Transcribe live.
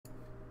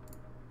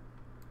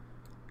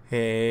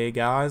Hey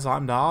guys,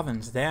 I'm Dov,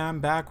 and today I'm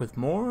back with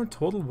more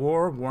Total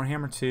War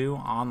Warhammer 2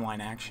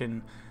 online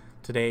action.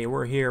 Today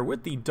we're here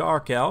with the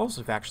Dark Elves.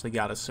 We've actually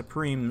got a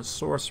Supreme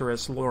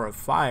Sorceress Lore of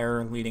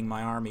Fire leading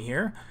my army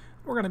here.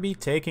 We're going to be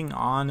taking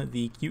on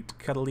the cute,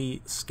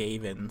 cuddly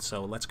Skaven.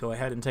 So let's go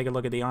ahead and take a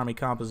look at the army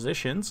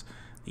compositions.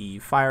 The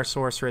Fire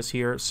Sorceress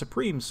here,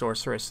 Supreme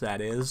Sorceress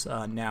that is,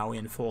 now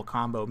in full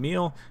combo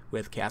meal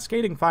with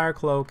Cascading Fire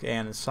Cloak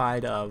and a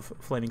side of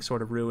Flaming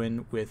Sword of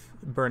Ruin with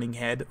Burning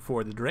Head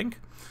for the drink.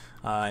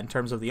 In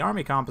terms of the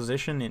army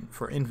composition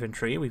for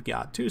infantry, we've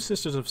got two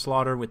Sisters of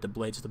Slaughter with the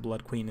Blades of the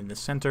Blood Queen in the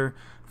center,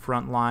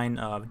 front line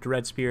of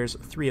Dread Spears,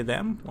 three of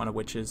them, one of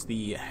which is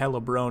the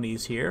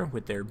Hellobronis here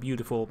with their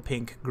beautiful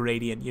pink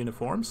gradient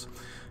uniforms,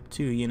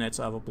 two units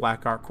of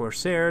Black Ark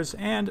Corsairs,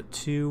 and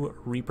two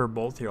Reaper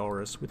Bolt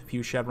Throwers with a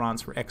few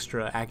chevrons for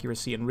extra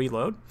accuracy and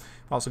reload.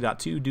 We've also got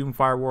two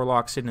Doomfire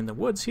Warlocks sitting in the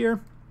woods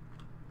here.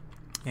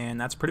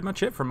 And that's pretty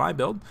much it for my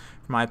build.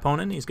 For my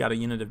opponent, he's got a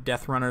unit of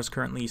Death Runners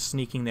currently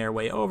sneaking their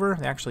way over.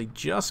 They actually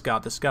just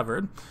got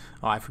discovered.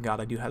 Oh, I forgot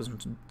I do have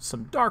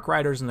some Dark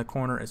Riders in the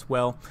corner as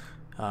well.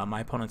 My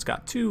opponent's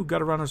got two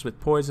Gutter Runners with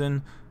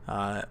poison,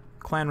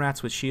 Clan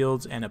Rats with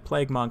shields, and a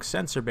Plague Monk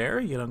Sensor Bear.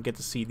 You don't get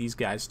to see these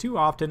guys too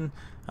often.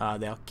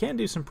 They can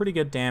do some pretty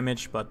good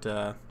damage, but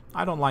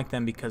I don't like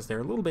them because they're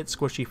a little bit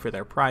squishy for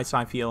their price,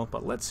 I feel,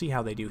 but let's see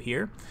how they do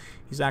here.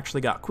 He's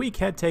actually got Queek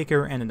Head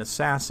Taker and an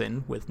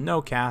Assassin with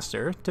no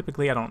caster.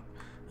 Typically I don't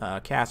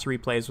cast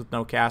replays with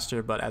no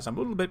caster, but as I'm a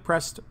little bit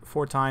pressed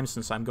for time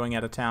since I'm going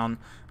out of town,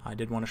 I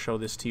did want to show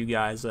this to you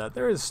guys.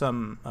 There is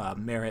some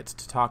merit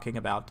to talking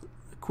about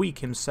Queek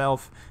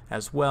himself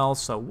as well,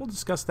 so we'll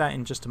discuss that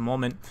in just a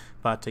moment.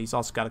 But he's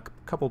also got a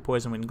couple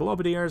Poison Wind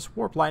Globadiers,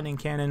 Warp Lightning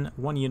Cannon,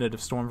 one unit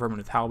of Storm Vermin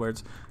with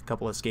Halberds, a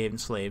couple of Skaven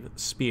Slave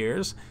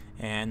Spears,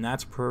 and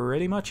that's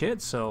pretty much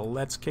it. So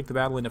let's kick the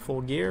battle into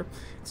full gear.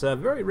 It's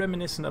very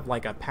reminiscent of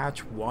like a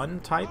patch 1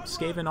 type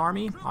Skaven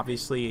army.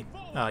 Obviously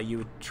you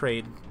would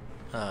trade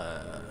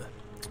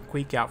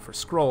Queek out for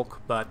Skrulk,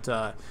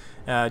 but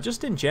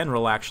just in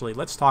general, actually,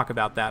 let's talk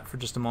about that for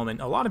just a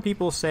moment. A lot of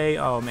people say,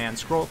 oh man,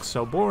 Skrulk's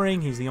so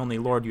boring, he's the only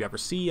lord you ever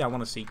see, I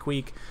want to see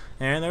Queek.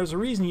 And there's a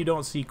reason you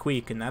don't see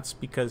Queek, and that's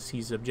because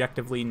he's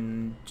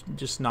objectively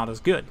just not as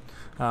good.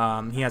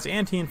 He has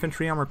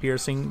anti-infantry armor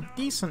piercing,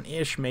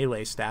 decent-ish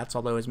melee stats,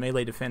 although his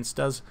melee defense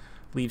does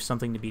leave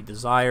something to be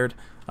desired.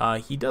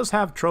 He does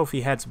have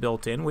trophy heads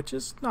built in, which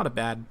is not a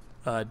bad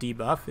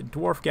debuff.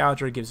 Dwarf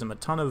Gouger gives him a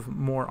ton of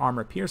more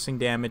armor piercing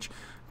damage,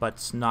 but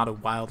it's not a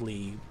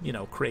wildly,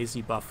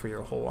 crazy buff for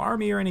your whole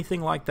army or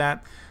anything like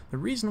that. The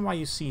reason why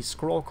you see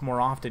Skrulk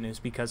more often is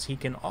because he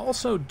can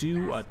also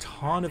do a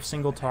ton of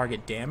single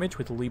target damage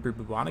with Liber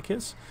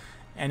Bubonicus,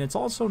 and it's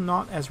also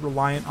not as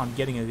reliant on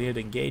getting a good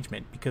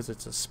engagement because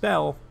it's a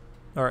spell.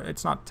 Or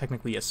it's not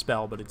technically a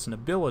spell, but it's an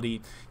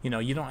ability. You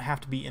don't have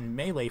to be in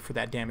melee for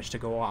that damage to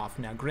go off.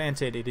 Now,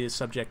 granted, it is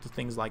subject to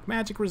things like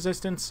magic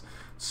resistance,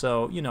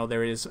 so,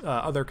 there is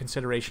other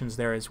considerations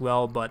there as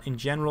well, but in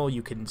general,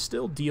 you can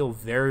still deal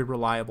very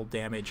reliable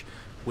damage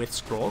with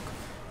Skrulk.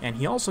 And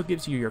he also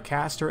gives you your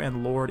caster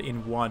and lord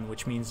in one,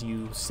 which means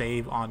you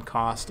save on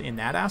cost in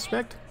that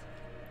aspect.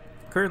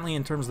 Currently,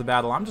 in terms of the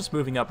battle, I'm just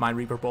moving up my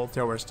Reaper Bolt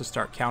Throwers to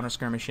start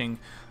counter-skirmishing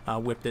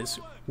with this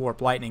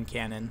Warp Lightning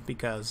Cannon,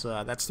 because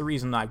that's the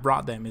reason I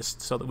brought them, is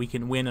so that we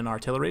can win an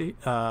artillery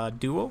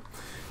duel.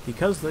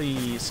 Because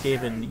the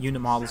Skaven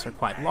unit models are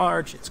quite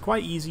large, it's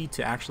quite easy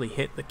to actually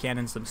hit the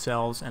cannons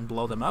themselves and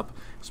blow them up,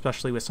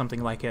 especially with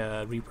something like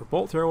a Reaper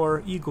Bolt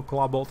Thrower, Eagle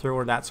Claw Bolt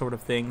Thrower, that sort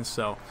of thing.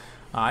 So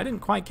I didn't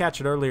quite catch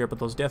it earlier, but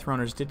those Death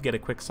Runners did get a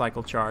quick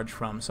cycle charge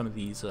from some of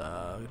these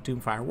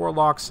Doomfire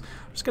Warlocks.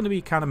 I'm just going to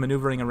be kind of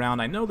maneuvering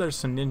around. I know there's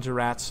some Ninja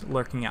Rats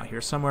lurking out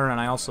here somewhere,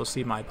 and I also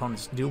see my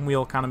opponent's Doom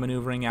Wheel kind of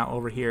maneuvering out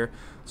over here.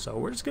 So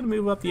we're just going to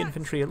move up the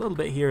infantry a little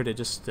bit here to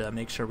just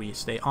make sure we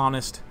stay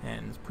honest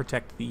and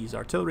protect these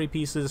artillery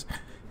pieces.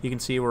 You can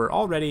see we're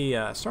already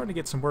starting to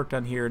get some work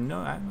done here.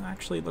 No,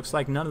 actually, it looks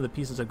like none of the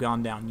pieces have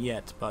gone down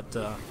yet, but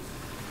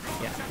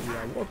yeah,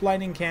 the Warp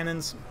Lightning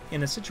Cannons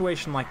in a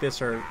situation like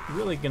this are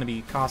really going to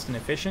be cost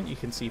inefficient. You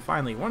can see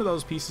finally one of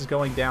those pieces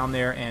going down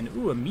there, and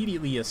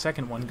immediately a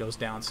second one goes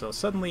down. So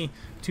suddenly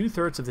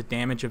 2/3 of the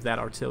damage of that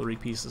artillery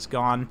piece is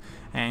gone.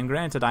 And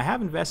granted, I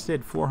have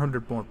invested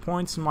 400 more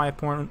points in my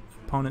opponent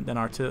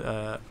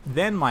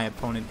than my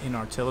opponent in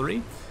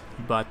artillery,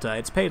 but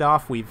it's paid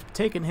off. We've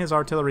taken his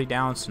artillery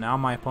down, so now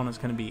my opponent's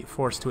going to be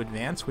forced to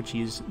advance, which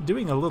he's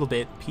doing a little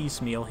bit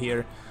piecemeal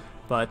here.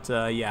 But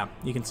yeah,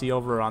 you can see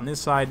over on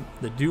this side,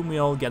 the Doom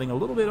Wheel getting a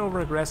little bit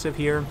over-aggressive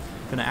here.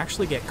 Going to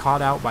actually get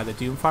caught out by the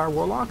Doomfire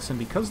Warlocks, and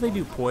because they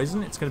do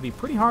poison, it's going to be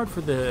pretty hard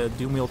for the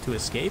Doom Wheel to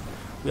escape.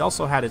 We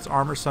also had its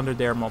armor sundered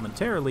there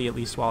momentarily, at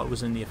least while it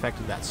was in the effect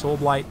of that Soul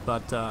Blight,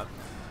 but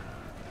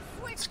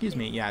excuse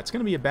me, yeah, it's going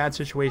to be a bad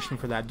situation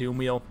for that Doom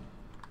Wheel.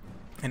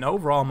 And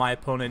overall, my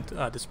opponent,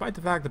 despite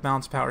the fact the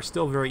bounce power is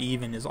still very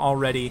even, is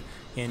already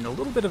in a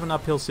little bit of an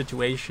uphill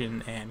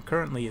situation and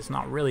currently is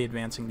not really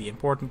advancing the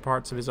important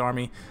parts of his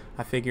army.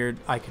 I figured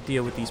I could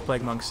deal with these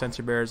Plague Monk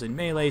Sensor Bearers in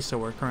melee, so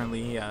we're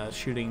currently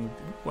shooting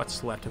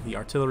what's left of the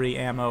artillery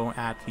ammo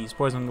at these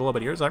Poison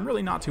Globadiers. I'm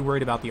really not too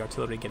worried about the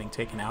artillery getting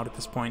taken out at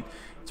this point.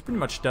 It's pretty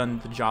much done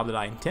the job that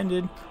I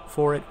intended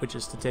for it, which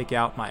is to take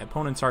out my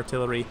opponent's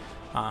artillery.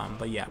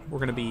 But yeah, we're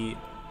going to be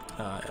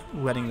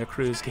letting the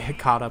crews get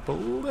caught up a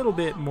little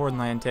bit more than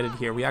I intended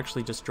here. We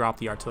actually just dropped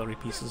the artillery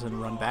pieces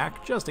and run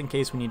back, just in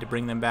case we need to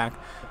bring them back.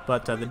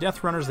 But the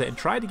Death Runners that had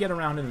tried to get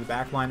around into the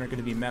back line are going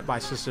to be met by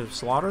Sisters of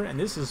Slaughter, and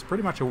this is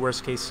pretty much a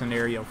worst-case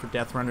scenario for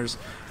Death Runners.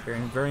 They're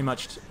very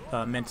much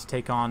meant to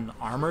take on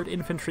armored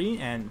infantry,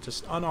 and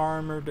just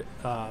unarmored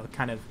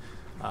kind of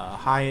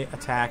high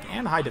attack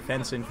and high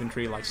defense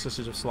infantry like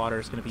Sisters of Slaughter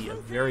is going to be a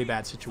very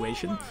bad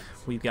situation.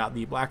 We've got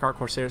the Black Ark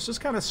Corsairs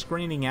just kind of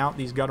screening out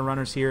these gutter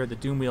runners here. The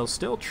Doom Wheels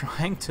still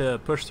trying to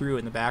push through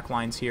in the back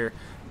lines here,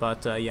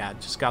 but yeah,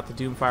 just got the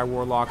Doomfire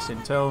Warlocks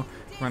in tow.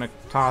 We're going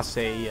to toss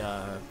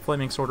a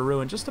Flaming Sword of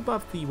Ruin just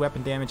above the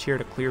weapon damage here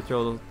to clear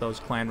through those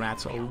Clan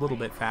Rats a little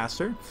bit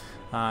faster.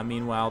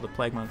 Meanwhile, the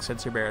Plague Monk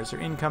Sensor Bearers are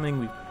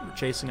incoming. We're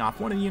chasing off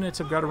one of the units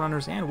of Gutter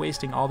Runners and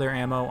wasting all their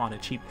ammo on a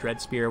cheap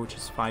Dread Spear, which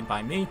is fine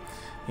by me.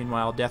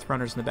 Meanwhile, Death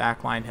Runners in the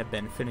back line have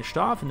been finished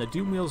off, and the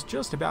Doom Wheel's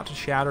just about to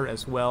shatter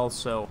as well.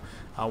 So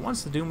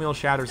once the Doom Wheel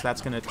shatters,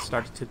 that's going to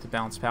start to tip the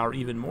bounce power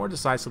even more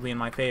decisively in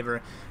my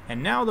favor.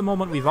 And now the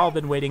moment we've all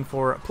been waiting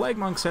for. Plague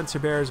Monk Sensor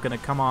Bearer is going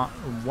to come on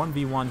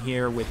 1v1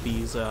 here with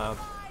these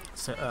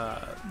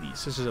the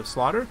Sisters of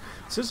Slaughter.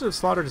 Sisters of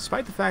Slaughter,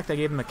 despite the fact I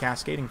gave them a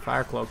Cascading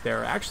Fire Cloak,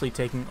 they're actually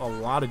taking a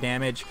lot of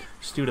damage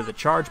due to the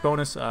charge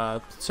bonus.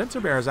 Sensor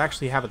Bearers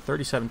actually have a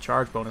 37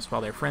 charge bonus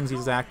while their Frenzy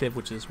is active,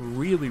 which is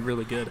really,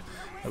 really good.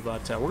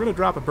 But we're going to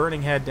drop a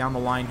Burning Head down the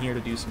line here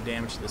to do some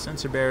damage to the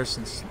Sensor Bearers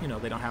since, you know,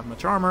 they don't have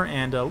much armor,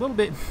 and a little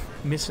bit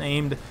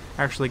misaimed.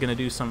 Actually going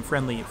to do some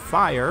friendly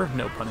fire,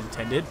 no pun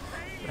intended.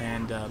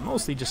 And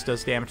mostly just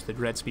does damage to the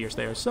Dread Spears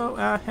there. So,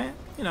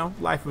 you know,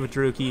 life of a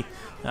Druchii.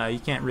 You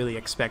can't really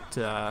expect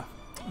the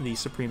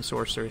Supreme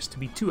Sorceress to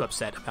be too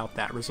upset about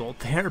that result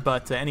there.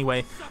 But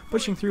anyway,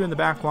 pushing through in the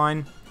back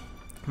line,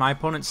 my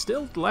opponent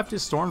still left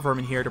his Storm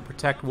Vermin here to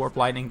protect Warp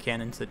Lightning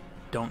Cannons that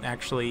don't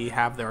actually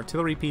have their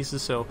artillery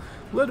pieces. So,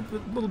 a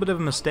little bit of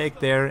a mistake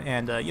there.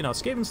 And, you know,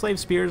 Skaven Slave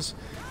Spears,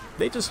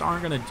 they just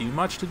aren't going to do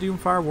much to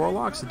Doomfire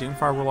Warlocks. The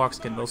Doomfire Warlocks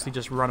can mostly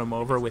just run them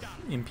over with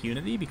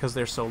impunity because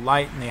they're so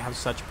light and they have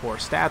such poor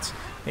stats.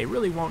 They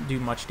really won't do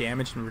much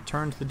damage in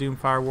return to the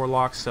Doomfire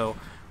Warlocks, so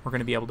we're going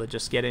to be able to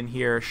just get in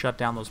here, shut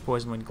down those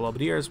Poison Wind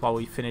Globadiers while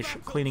we finish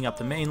cleaning up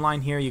the main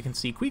line here. You can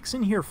see Queek's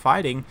in here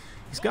fighting.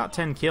 He's got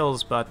 10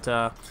 kills,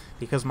 but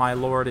because my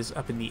Lord is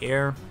up in the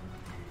air,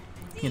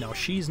 you know,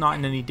 she's not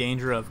in any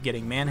danger of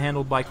getting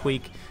manhandled by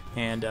Queek,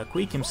 and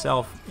Queek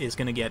himself is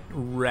going to get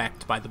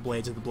wrecked by the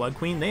Blades of the Blood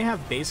Queen. They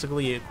have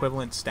basically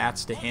equivalent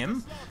stats to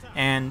him,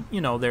 and,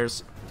 you know,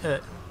 there's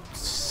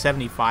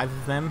 75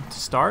 of them to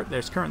start.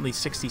 There's currently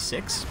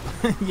 66.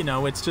 You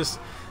know, it's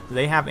just,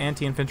 they have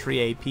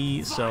anti-infantry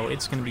AP, so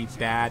it's going to be a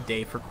bad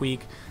day for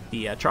Queek.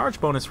 The charge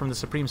bonus from the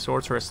Supreme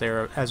Sorceress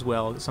there as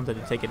well is something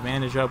to take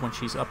advantage of when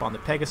she's up on the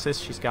Pegasus.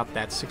 She's got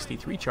that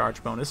 63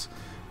 charge bonus,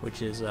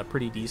 which is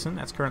pretty decent.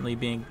 That's currently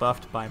being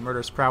buffed by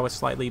Murderous Prowess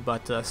slightly,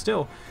 but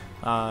still,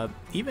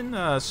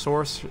 even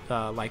source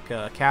like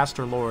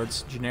Caster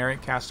Lords,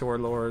 generic Caster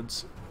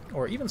Lords,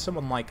 or even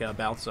someone like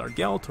Balthazar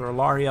Gelt or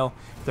Alariel,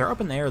 if they're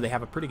up in the air, they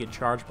have a pretty good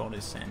charge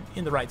bonus, and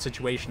in the right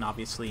situation,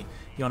 obviously,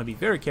 you want to be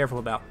very careful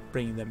about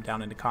bringing them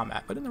down into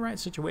combat, but in the right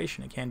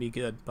situation, it can be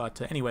good.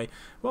 But anyway,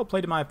 well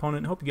played to my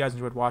opponent. Hope you guys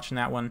enjoyed watching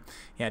that one.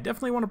 Yeah,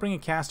 definitely want to bring a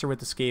caster with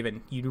the Skaven.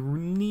 You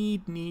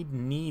need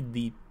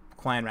the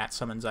Clan Rat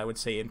summons, I would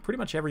say, in pretty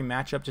much every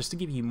matchup just to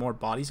give you more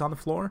bodies on the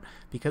floor,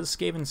 because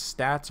Skaven's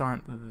stats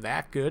aren't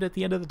that good at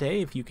the end of the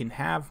day. If you can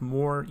have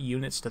more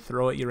units to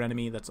throw at your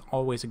enemy, that's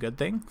always a good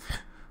thing.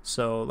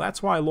 So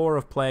that's why Lore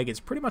of Plague is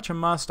pretty much a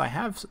must. I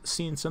have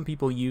seen some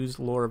people use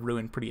Lore of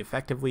Ruin pretty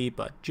effectively,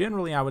 but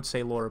generally I would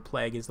say Lore of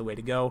Plague is the way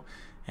to go.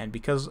 And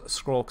because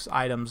Skrulk's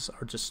items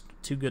are just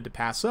too good to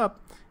pass up,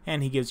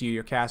 and he gives you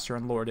your caster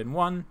and Lord in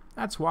one,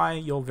 that's why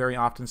you'll very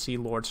often see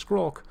Lord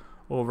Skrulk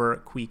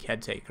over Queek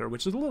Headtaker,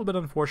 which is a little bit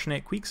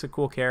unfortunate. Queek's a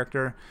cool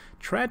character.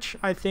 Tretch,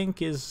 I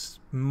think, is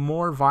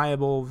more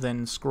viable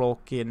than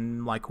Skrulk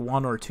in like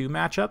 1 or 2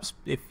 matchups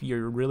if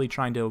you're really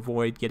trying to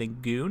avoid getting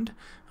gooned.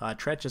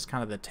 Tretch is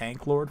kind of the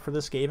tank lord for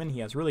this Skaven. He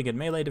has really good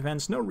melee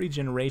defense, no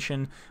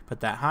regeneration, but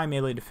that high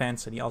melee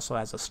defense, and he also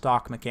has a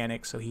stalk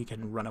mechanic so he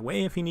can run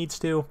away if he needs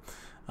to.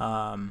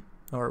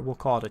 Or we'll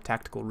call it a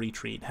tactical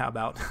retreat, how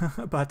about?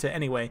 But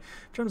anyway,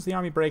 in terms of the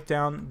army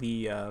breakdown,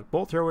 the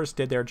bolt throwers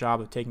did their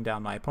job of taking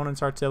down my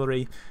opponent's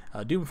artillery.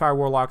 Doomfire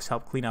Warlocks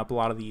helped clean up a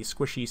lot of the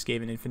squishy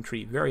Skaven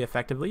infantry very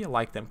effectively. I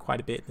like them quite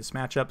a bit in this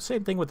matchup.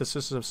 Same thing with the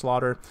Sisters of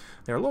Slaughter.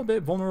 They're a little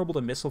bit vulnerable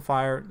to missile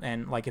fire,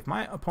 and like if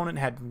my opponent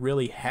had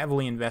really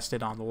heavily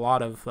invested on a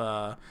lot of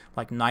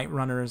like Night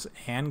Runners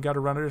and Gutter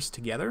Runners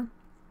together,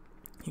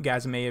 You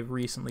guys may have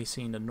recently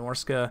seen the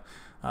Norska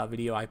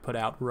video I put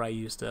out where I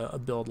used a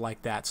build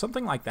like that.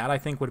 Something like that I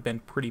think would have been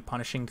pretty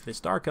punishing to this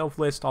Dark Elf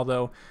list,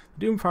 although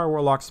Doomfire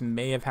Warlocks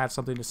may have had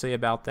something to say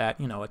about that.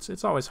 You know,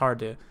 it's always hard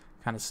to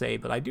kind of say,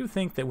 but I do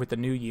think that with the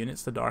new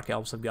units the Dark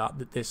Elves have got,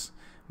 that this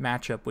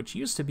matchup, which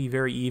used to be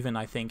very even,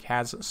 I think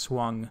has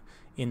swung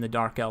in the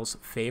Dark Elves'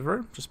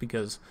 favor, just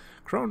because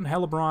Crone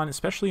Hellebron,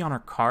 especially on her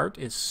cart,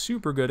 is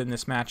super good in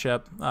this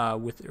matchup.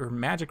 With her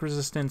magic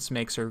resistance,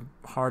 makes her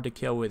hard to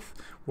kill with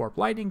Warp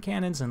Lightning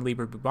Cannons and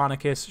Liber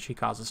Bubonicus. She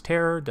causes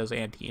terror, does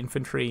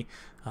anti-infantry.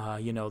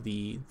 You know,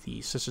 the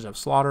Sisters of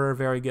Slaughter are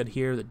very good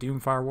here. The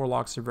Doomfire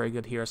Warlocks are very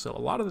good here. So a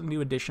lot of the new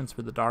additions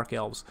for the Dark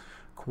Elves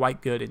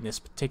quite good in this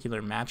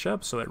particular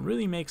matchup, so it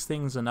really makes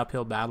things an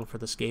uphill battle for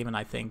the Skaven,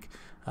 I think.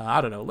 I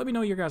don't know. Let me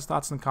know your guys'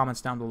 thoughts in the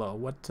comments down below.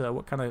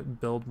 What kind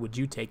of build would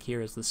you take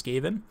here as the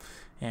Skaven,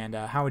 and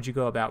how would you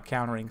go about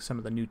countering some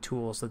of the new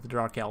tools that the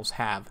Dark Elves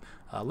have?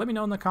 Let me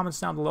know in the comments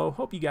down below.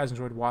 Hope you guys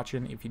enjoyed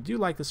watching. If you do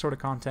like this sort of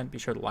content, be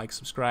sure to like,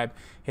 subscribe,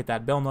 hit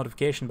that bell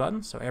notification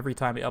button, so every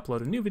time I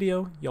upload a new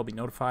video, you'll be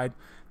notified.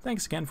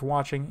 Thanks again for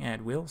watching,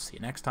 and we'll see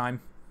you next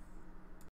time.